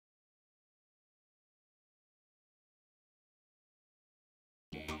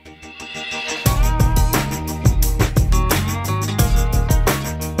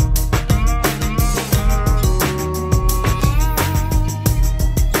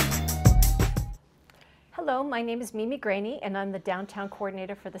Hello, my name is Mimi Graney, and I'm the downtown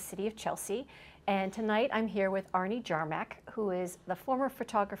coordinator for the City of Chelsea. And tonight I'm here with Arnie Jarmack, who is the former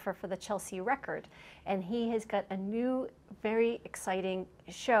photographer for the Chelsea Record. And he has got a new, very exciting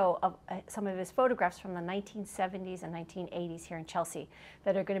show of some of his photographs from the 1970s and 1980s here in Chelsea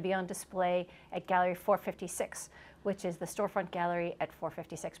that are going to be on display at Gallery 456, which is the storefront gallery at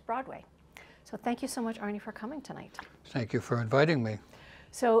 456 Broadway. So thank you so much, Arnie, for coming tonight. Thank you for inviting me.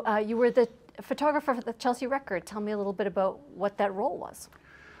 So you were the photographer for the Chelsea Record. Tell me a little bit about what that role was.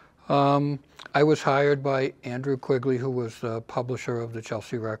 I was hired by Andrew Quigley, who was the publisher of the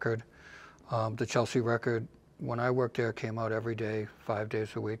Chelsea Record. The Chelsea Record, when I worked there, came out every day, 5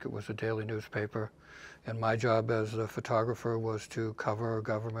 days a week. It was a daily newspaper. And my job as a photographer was to cover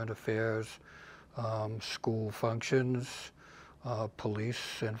government affairs, school functions,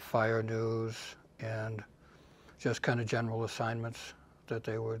 police and fire news, and just kind of general assignments that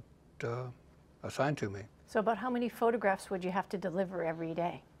they would assign to me. So about how many photographs would you have to deliver every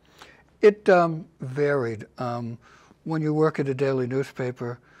day? It varied. When you work at a daily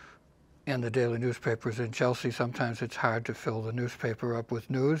newspaper, and the daily newspapers in Chelsea, sometimes it's hard to fill the newspaper up with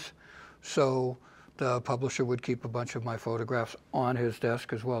news. So the publisher would keep a bunch of my photographs on his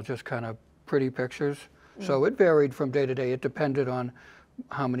desk as well, just kind of pretty pictures. So it varied from day to day. It depended on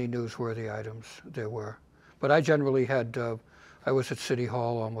how many newsworthy items there were. But I generally had, I was at City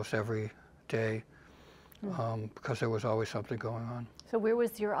Hall almost every day because there was always something going on. So where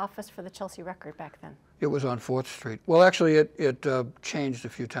was your office for the Chelsea Record back then? It was on 4th Street. Well, actually, it changed a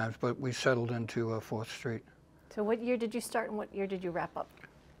few times, but we settled into 4th Street. So what year did you start and what year did you wrap up?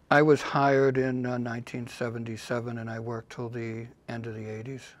 I was hired in 1977, and I worked till the end of the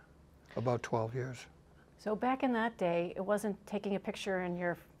 80s, about 12 years. So back in that day, it wasn't taking a picture in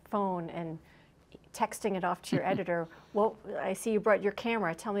your phone and texting it off to your editor. Well, I see you brought your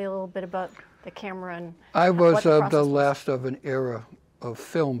camera. Tell me a little bit about the camera and I was what the last of an era of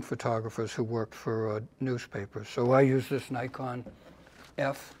film photographers who worked for newspapers. So I used this Nikon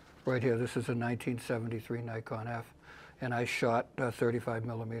F right here. This is a 1973 Nikon F. And I shot 35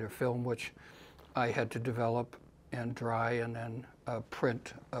 millimeter film, which I had to develop and dry and then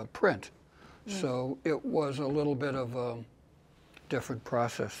print. So it was a little bit of a different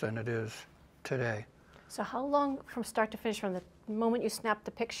process than it is today. So how long from start to finish, from the moment you snapped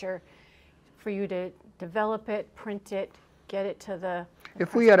the picture, for you to develop it, print it, get it to the...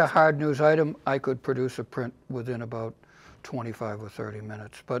 If we had a hard news item, I could produce a print within about 25 or 30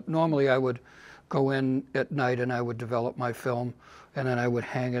 minutes. But normally I would go in at night and I would develop my film, and then I would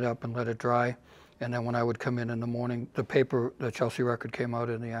hang it up and let it dry. And then when I would come in the morning, the Chelsea Record came out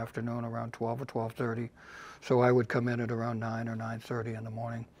in the afternoon around 12 or 12:30. So I would come in at around 9 or 9:30 in the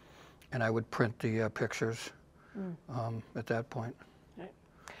morning, and I would print the pictures at that point. Right.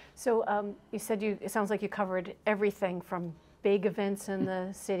 So you said it sounds like you covered everything from big events in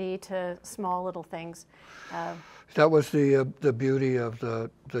the city to small little things. That was the beauty of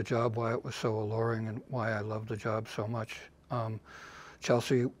the job, why it was so alluring and why I loved the job so much.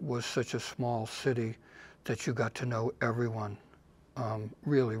 Chelsea was such a small city that you got to know everyone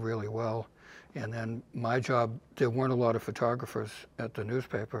really, really well. And then my job, there weren't a lot of photographers at the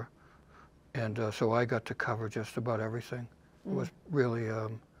newspaper, and so I got to cover just about everything. It was really a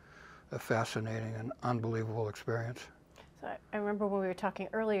fascinating and unbelievable experience. So I remember when we were talking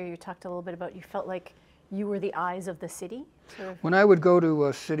earlier, you talked a little bit about you felt like you were the eyes of the city? Sort of. When I would go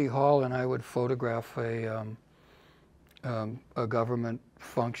to City Hall and I would photograph a government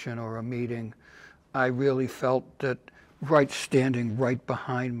function or a meeting, I really felt that standing right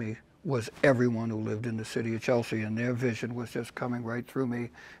behind me was everyone who lived in the city of Chelsea, and their vision was just coming right through me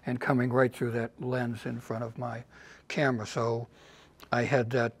and coming right through that lens in front of my camera. So I had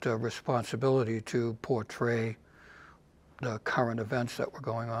that responsibility to portray the current events that were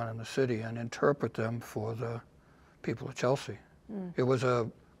going on in the city and interpret them for the people of Chelsea. It was a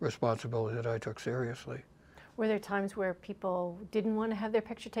responsibility that I took seriously. Were there times where people didn't want to have their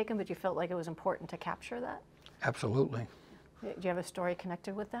picture taken, but you felt like it was important to capture that? Absolutely. Do you have a story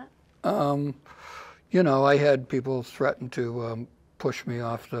connected with that? You know, I had people threaten to push me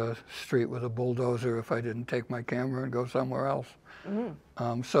off the street with a bulldozer if I didn't take my camera and go somewhere else.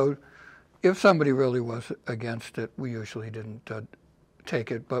 So if somebody really was against it, we usually didn't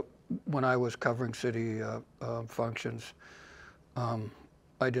take it. But when I was covering city functions,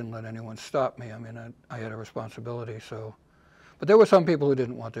 I didn't let anyone stop me. I mean, I had a responsibility. So, but there were some people who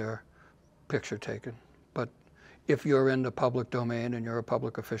didn't want their picture taken. But if you're in the public domain and you're a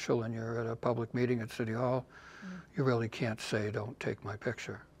public official and you're at a public meeting at City Hall, you really can't say, don't take my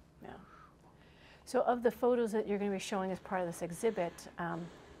picture. Yeah. So of the photos that you're going to be showing as part of this exhibit,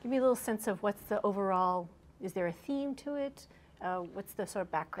 give me a little sense of what's the overall Is there a theme to it? What's the sort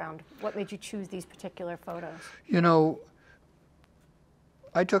of background? What made you choose these particular photos? You know,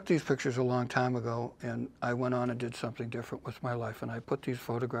 I took these pictures a long time ago, and I went on and did something different with my life, and I put these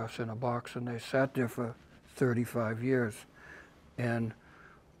photographs in a box, and they sat there for 35 years. And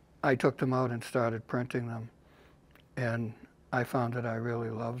I took them out and started printing them, and I found that I really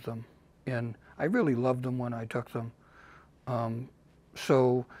loved them. And I really loved them when I took them.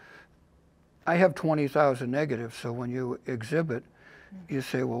 So I have 20,000 negatives, so when you exhibit, you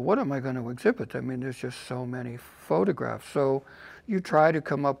say, well, what am I going to exhibit? I mean, there's just so many photographs. So you try to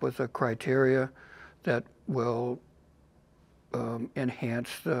come up with a criteria that will enhance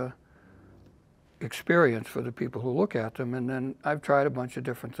the experience for the people who look at them. And then I've tried a bunch of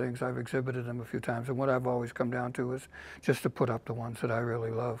different things. I've exhibited them a few times, and what I've always come down to is just to put up the ones that I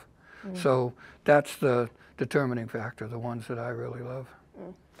really love. So that's the determining factor, the ones that I really love.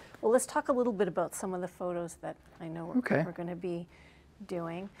 Well, let's talk a little bit about some of the photos that I know we're going to be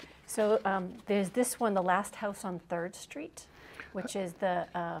doing. So there's this one, The Last House on 3rd Street, which is the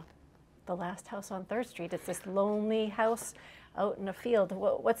last house on 3rd Street. It's this lonely house out in a field.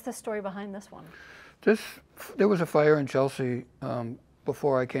 What's the story behind this one? There was a fire in Chelsea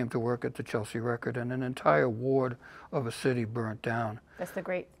before I came to work at the Chelsea Record, and an entire ward of a city burnt down. That's the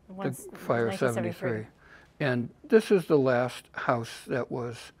great one. The fire of 73. And this is the last house that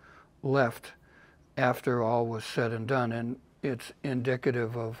was left after all was said and done, and it's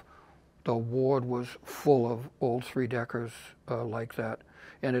indicative of the ward was full of old three-deckers like that.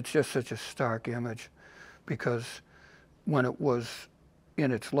 And it's just such a stark image, because when it was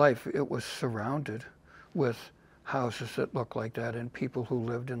in its life, it was surrounded with houses that looked like that and people who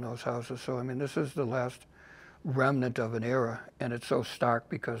lived in those houses. So, I mean, this is the last remnant of an era, and it's so stark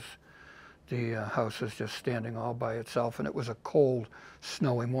because the house is just standing all by itself. And it was a cold,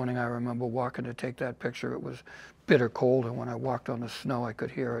 snowy morning. I remember walking to take that picture. It was bitter cold, and when I walked on the snow, I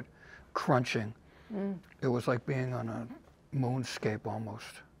could hear it crunching. It was like being on a moonscape almost.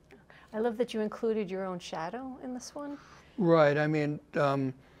 I love that you included your own shadow in this one. Right. I mean,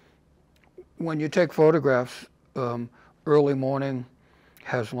 when you take photographs, early morning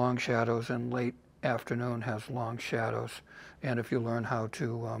has long shadows and late afternoon has long shadows. And if you learn how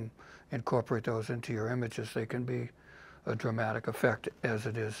to incorporate those into your images, they can be a dramatic effect, as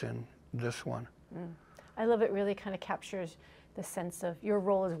it is in this one. I love it. Really kind of captures the sense of your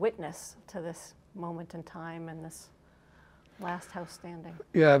role as witness to this moment in time and this last house standing.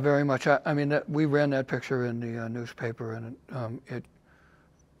 Yeah, very much. I mean, we ran that picture in the newspaper, and it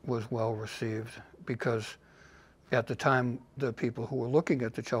was well received, because at the time, the people who were looking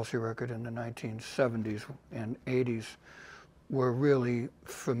at the Chelsea Record in the 1970s and 80s were really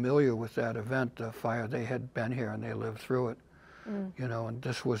familiar with that event, the fire. They had been here and they lived through it, you know, and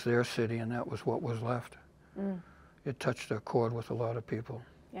this was their city, and that was what was left. It touched a chord with a lot of people.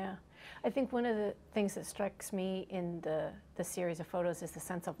 Yeah. I think one of the things that strikes me in the series of photos is the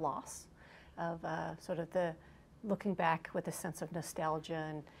sense of loss, of sort of the looking back with a sense of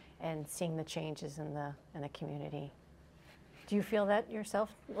nostalgia and seeing the changes in the community. Do you feel that yourself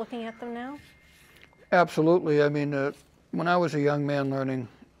looking at them now? Absolutely. I mean, when I was a young man learning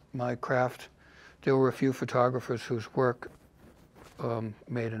my craft, there were a few photographers whose work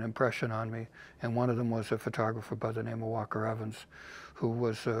made an impression on me, and one of them was a photographer by the name of Walker Evans, who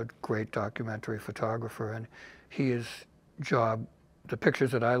was a great documentary photographer, and his job, the pictures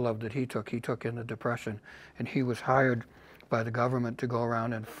that I loved that he took in the Depression, and he was hired by the government to go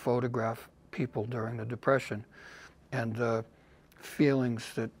around and photograph people during the Depression. And the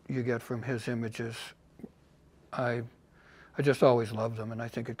feelings that you get from his images, I just always loved them, and I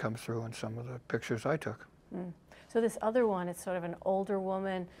think it comes through in some of the pictures I took. So this other one, it's sort of an older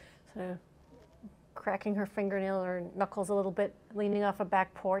woman, sort of cracking her fingernail or knuckles a little bit, leaning off a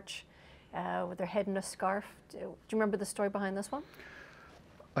back porch with her head in a scarf. Do you remember the story behind this one?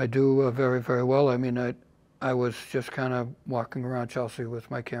 I do very, very well. I mean, I was just kind of walking around Chelsea with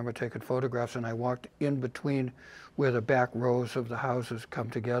my camera taking photographs, and I walked in between where the back rows of the houses come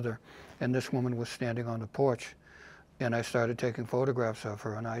together, and this woman was standing on the porch, and I started taking photographs of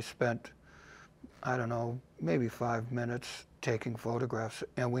her, and I spent, I don't know, maybe 5 minutes taking photographs,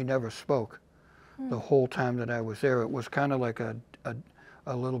 and we never spoke. The whole time that I was there. It was kind of like a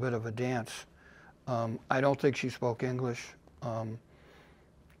little bit of a dance. I don't think she spoke English,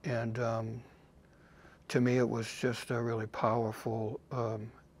 and to me it was just a really powerful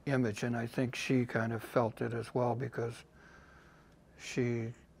image, and I think she kind of felt it as well, because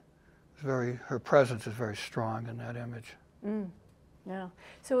her presence is very strong in that image. Yeah.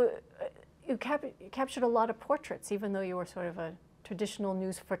 So you captured a lot of portraits, even though you were sort of a traditional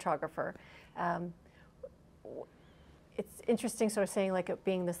news photographer. it's interesting sort of saying like it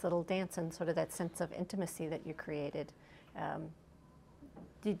being this little dance and sort of that sense of intimacy that you created.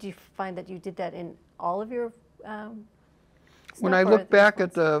 Did you find that you did that in all of your When I look back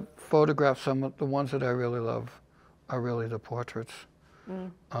at the photographs, some of the ones that I really love are really the portraits.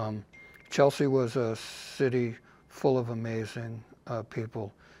 Chelsea was a city full of amazing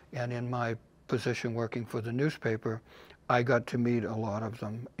people, and in my position working for the newspaper, I got to meet a lot of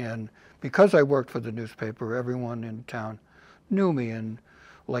them. And because I worked for the newspaper, everyone in town knew me, and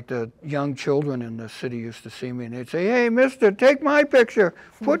like the young children in the city used to see me and they'd say, "Hey, mister, take my picture,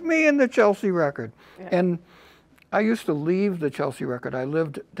 put me in the Chelsea Record." Yeah. And I used to leave the Chelsea Record. I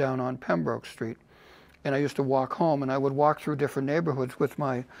lived down on Pembroke Street, and I used to walk home, and I would walk through different neighborhoods with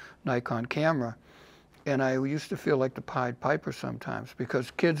my Nikon camera, and I used to feel like the Pied Piper sometimes,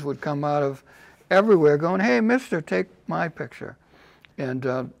 because kids would come out of everywhere going, "Hey, mister, take my picture." And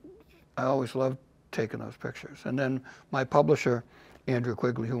I always loved taking those pictures. And then my publisher, Andrew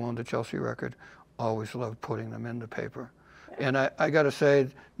Quigley, who owned the Chelsea Record, always loved putting them in the paper. And I got to say,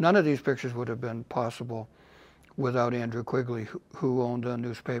 none of these pictures would have been possible without Andrew Quigley, who owned a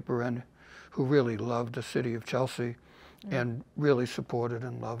newspaper and who really loved the city of Chelsea and really supported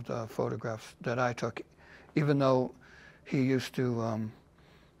and loved the photographs that I took, even though he used to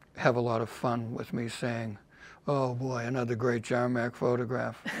have a lot of fun with me saying, "Oh boy, another great Jarmac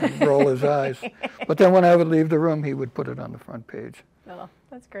photograph," and roll his eyes. But then when I would leave the room, he would put it on the front page. Oh,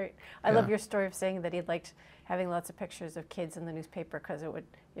 that's great. I love your story of saying that he liked having lots of pictures of kids in the newspaper because it would,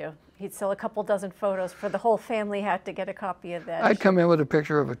 you know, he'd sell a couple dozen photos for the whole family had to get a copy of that. I'd come in with a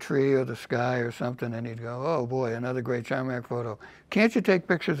picture of a tree or the sky or something, and he'd go, "Oh boy, another great Jarmac photo. Can't you take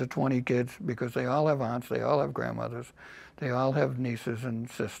pictures of 20 kids? Because they all have aunts, they all have grandmothers, they all have nieces and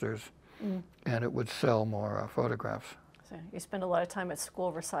sisters." And it would sell more photographs. So you spend a lot of time at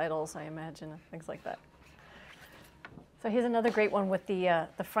school recitals, I imagine, and things like that. So here's another great one with the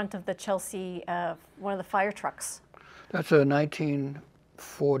front of the Chelsea, one of the fire trucks. That's a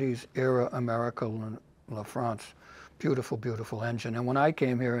 1940s era America La France. Beautiful, beautiful engine. And when I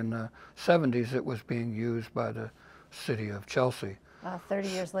came here in the 70s, it was being used by the city of Chelsea. 30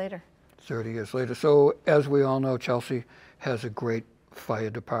 years later. 30 years later. So as we all know, Chelsea has a great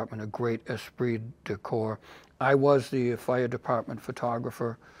fire department, a great esprit de corps. I was the fire department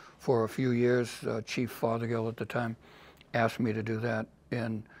photographer for a few years. Chief Fothergill at the time asked me to do that,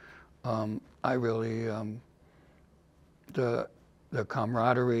 and I really, the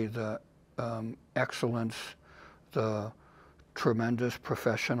camaraderie, the excellence, the tremendous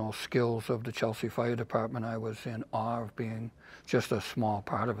professional skills of the Chelsea Fire Department, I was in awe of being just a small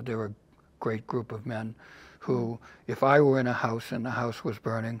part of it. They were a great group of men who, if I were in a house and the house was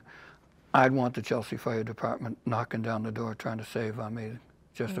burning, I'd want the Chelsea Fire Department knocking down the door trying to save on me.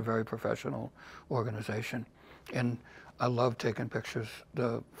 Just a very professional organization. And I love taking pictures,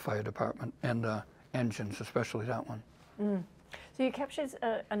 the fire department and the engines, especially that one. So you captured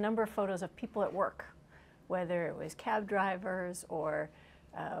a number of photos of people at work, whether it was cab drivers or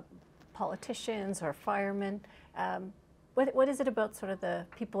politicians or firemen. What is it about sort of the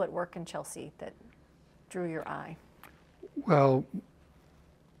people at work in Chelsea that drew your eye? Well,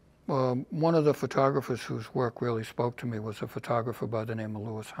 one of the photographers whose work really spoke to me was a photographer by the name of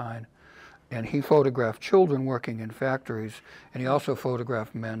Lewis Hine. And he photographed children working in factories, and he also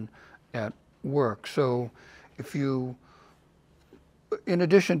photographed men at work. So if you, in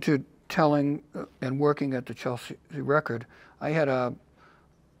addition to telling and working at the Chelsea Record, I had a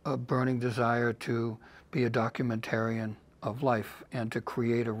burning desire to be a documentarian of life and to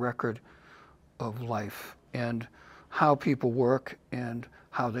create a record of life and how people work and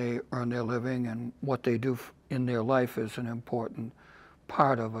how they earn their living and what they do in their life is an important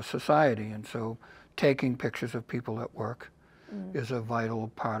part of a society. And so taking pictures of people at work is a vital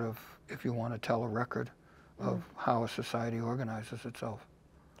part of, if you want to tell a record of how a society organizes itself.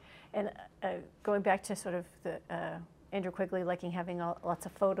 And going back to sort of the Andrew Quigley liking having lots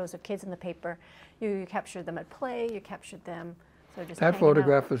of photos of kids in the paper, you captured them at play, you captured them so just that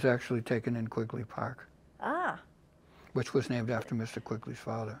photograph was actually taken in Quigley Park. Which was named after Mr. Quigley's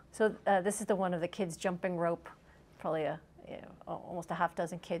father. So this is the one of the kids jumping rope, probably almost a half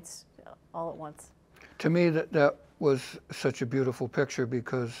dozen kids all at once. To me, that was such a beautiful picture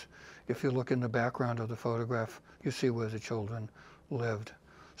because if you look in the background of the photograph, you see where the children lived.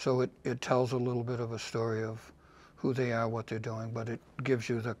 So it tells a little bit of a story of who they are, what they're doing, but it gives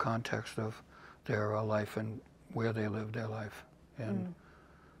you the context of their life and where they lived their life, and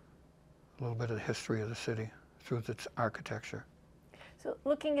a little bit of the history of the city through its architecture. So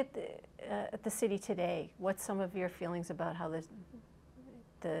looking at the city today, what's some of your feelings about how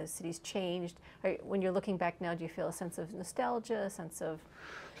the city's changed? When you're looking back now, do you feel a sense of nostalgia, a sense of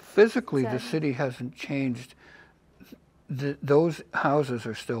Physically, the sadness? city hasn't changed. Those houses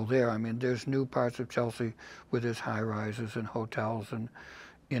are still there. I mean, there's new parts of Chelsea where there's high-rises and hotels and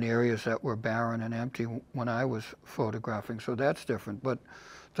in areas that were barren and empty when I was photographing, so that's different. But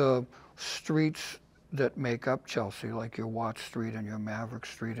the streets that make up Chelsea, like your Watt Street and your Maverick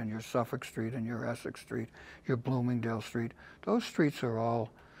Street and your Suffolk Street and your Essex Street, your Bloomingdale Street, those streets are all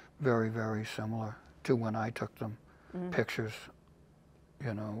very, very similar to when I took them pictures,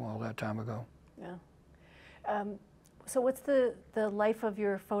 you know, all that time ago. Yeah. So what's the life of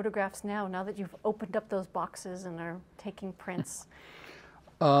your photographs now that you've opened up those boxes and are taking prints?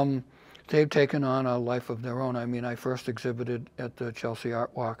 They've taken on a life of their own. I mean, I first exhibited at the Chelsea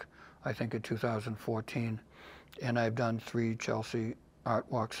Art Walk, I think in 2014, and I've done 3 Chelsea Art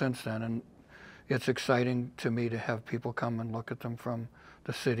Walks since then, and it's exciting to me to have people come and look at them from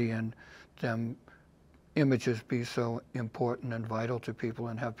the city and them images be so important and vital to people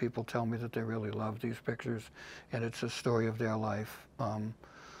and have people tell me that they really love these pictures and it's a story of their life.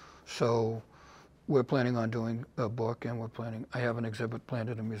 So we're planning on doing a book, and I have an exhibit planned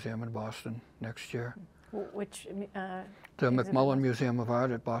at a museum in Boston next year. Which The McMullen Museum of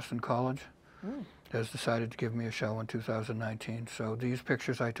Art at Boston College has decided to give me a show in 2019. So these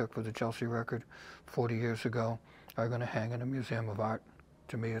pictures I took for the Chelsea Record 40 years ago are going to hang in a museum of art.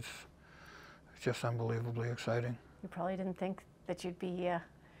 To me, it's just unbelievably exciting. You probably didn't think that you'd be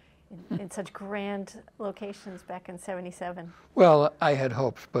in such grand locations back in '77. Well, I had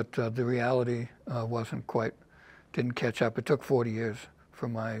hopes, but the reality didn't catch up. It took 40 years for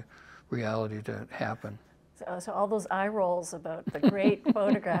my reality to happen. So all those eye rolls about the great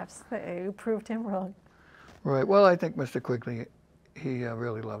photographs, you proved him wrong. Right. Well, I think Mr. Quigley, he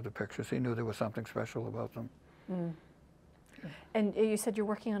really loved the pictures. He knew there was something special about them. And you said you're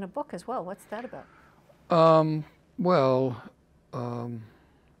working on a book as well. What's that about?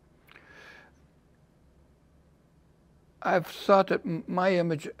 I've thought that my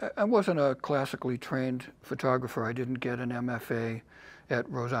image, I wasn't a classically trained photographer. I didn't get an MFA at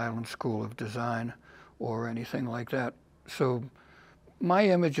Rhode Island School of Design or anything like that. So my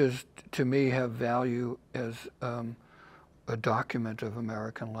images, to me, have value as a document of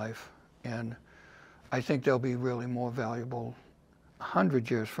American life. And I think they'll be really more valuable 100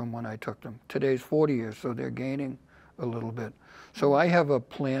 years from when I took them. Today's 40 years, so they're gaining a little bit. So I have a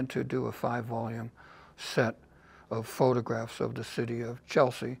plan to do a 5-volume set of photographs of the city of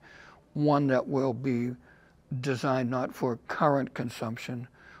Chelsea, one that will be designed not for current consumption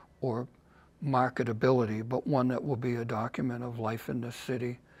or marketability, but one that will be a document of life in the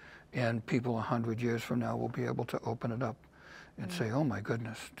city, and people 100 years from now will be able to open it up and say, oh my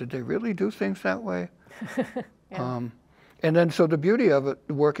goodness, did they really do things that way? Yeah. And then so the beauty of it,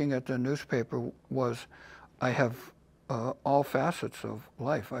 working at the newspaper, was I have all facets of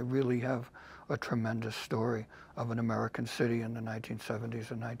life. I really have a tremendous story of an American city in the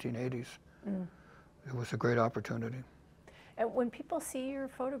 1970s and 1980s. It was a great opportunity. And when people see your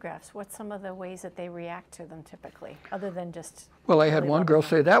photographs, what's some of the ways that they react to them typically, other than just... Well, I had one girl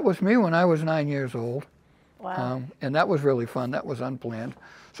say, that was me when I was 9 years old. Wow. And that was really fun. That was unplanned.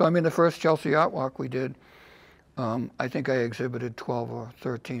 So, I mean, the first Chelsea Art Walk we did, I think I exhibited 12 or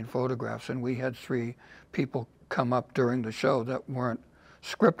 13 photographs, and we had 3 people come up during the show that weren't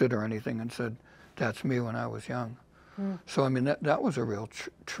scripted or anything and said, that's me when I was young. So, I mean, that was a real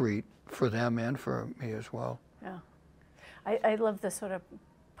treat for them and for me as well. Yeah. I love the sort of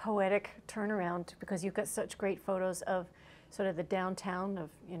poetic turnaround, because you've got such great photos of sort of the downtown, of,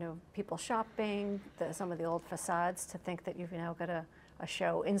 you know, people shopping, some of the old facades, to think that you've now got a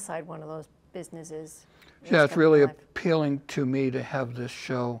show inside one of those businesses. Yeah, it's really appealing to me to have this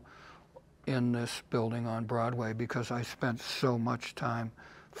show in this building on Broadway, because I spent so much time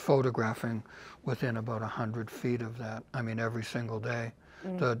photographing within about 100 feet of that. I mean, every single day.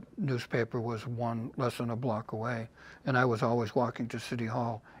 The newspaper was less than a block away, and I was always walking to City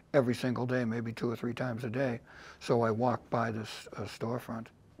Hall every single day, maybe 2 or 3 times a day. So I walked by this storefront.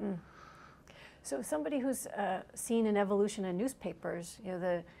 So somebody who's seen an evolution in newspapers, you know,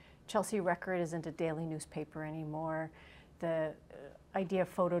 the Chelsea Record isn't a daily newspaper anymore. The idea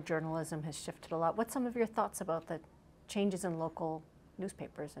of photojournalism has shifted a lot. What's some of your thoughts about the changes in local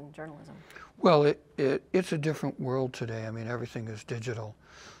newspapers and journalism? Well, it's a different world today. I mean, everything is digital.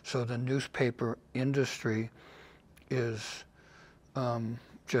 So the newspaper industry is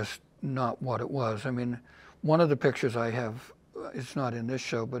just not what it was. I mean, one of the pictures I have, it's not in this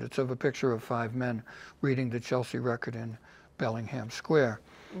show, but it's of a picture of 5 men reading the Chelsea Record in Bellingham Square.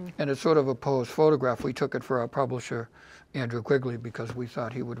 And it's sort of a posed photograph. We took it for our publisher, Andrew Quigley, because we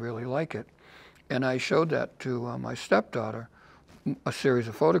thought he would really like it. And I showed that to my stepdaughter, a series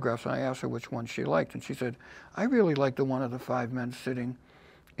of photographs, and I asked her which one she liked. And she said, I really like the one of the 5 men sitting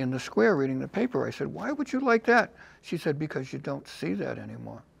in the square reading the paper. I said, why would you like that? She said, because you don't see that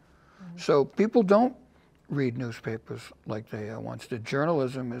anymore. So people don't read newspapers like they once did.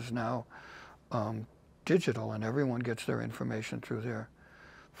 Journalism is now digital, and everyone gets their information through their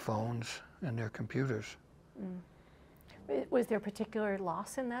phones and their computers. Was there a particular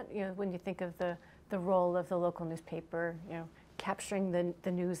loss in that? You know, when you think of the role of the local newspaper, you know, capturing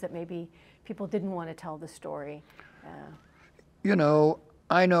the news that maybe people didn't want to tell the story. You know,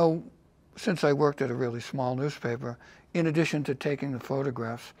 I know since I worked at a really small newspaper, in addition to taking the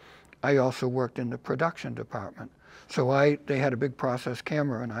photographs, I also worked in the production department. So they had a big process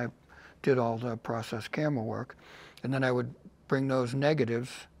camera, and I did all the process camera work. And then I would bring those negatives.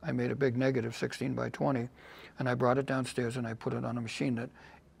 I made a big negative, 16 by 20, and I brought it downstairs and I put it on a machine that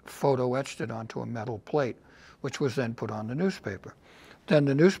photo etched it onto a metal plate, which was then put on the newspaper. Then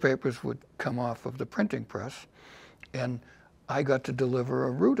the newspapers would come off of the printing press, and I got to deliver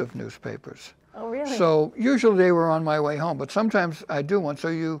a route of newspapers. Oh, really? So usually they were on my way home, but sometimes I do one.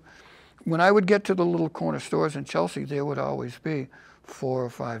 So when I would get to the little corner stores in Chelsea, there would always be 4 or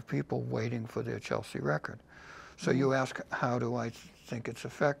 5 people waiting for their Chelsea record. So you ask, how do I think it's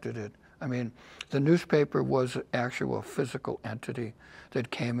affected it? I mean, the newspaper was an actual physical entity that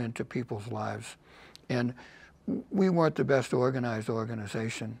came into people's lives. And we weren't the best organized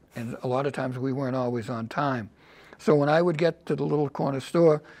organization. And a lot of times we weren't always on time. So when I would get to the little corner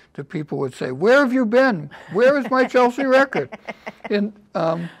store, the people would say, where have you been? Where is my Chelsea record? And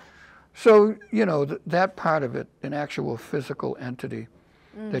so, you know, that part of it, an actual physical entity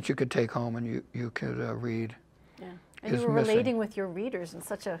that you could take home and you could read. Yeah. And you were relating with your readers in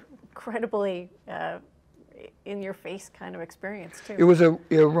such a incredibly in-your-face kind of experience, too. It was a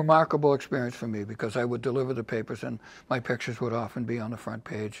remarkable experience for me, because I would deliver the papers and my pictures would often be on the front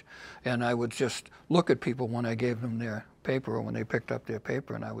page. And I would just look at people when I gave them their paper or when they picked up their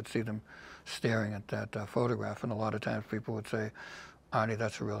paper, and I would see them staring at that photograph. And a lot of times people would say, Arnie,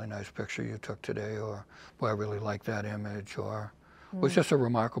 that's a really nice picture you took today, or, boy, I really like that image, or it was just a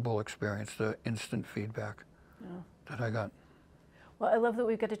remarkable experience, the instant feedback that I got. Well, I love that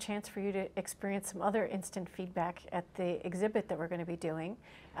we've got a chance for you to experience some other instant feedback at the exhibit that we're going to be doing.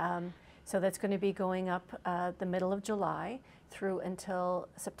 So that's going to be going up the middle of July through until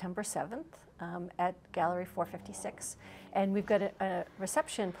September 7th at Gallery 456. And we've got a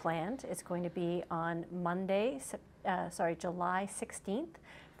reception planned. It's going to be on Monday, July 16th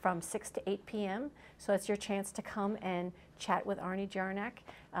from 6 to 8 p.m. So it's your chance to come and chat with Arnie Jarnack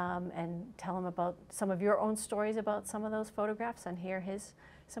and tell him about some of your own stories about some of those photographs and hear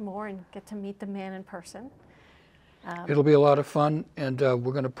some more and get to meet the man in person. It'll be a lot of fun, and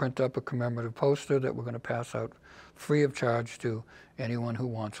we're going to print up a commemorative poster that we're going to pass out free of charge to anyone who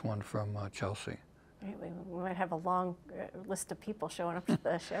wants one from Chelsea. We might have a long list of people showing up to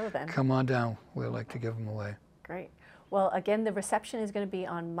the show then. Come on down. We'd like to give them away. Great. Well, again, the reception is going to be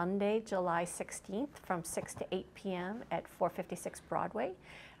on Monday, July 16th from 6 to 8 p.m. at 456 Broadway.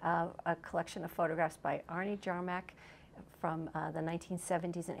 A collection of photographs by Arnie Jarmack from the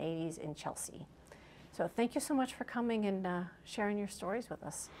 1970s and 80s in Chelsea. So thank you so much for coming and sharing your stories with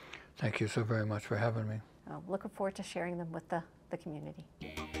us. Thank you so very much for having me. Looking forward to sharing them with the community.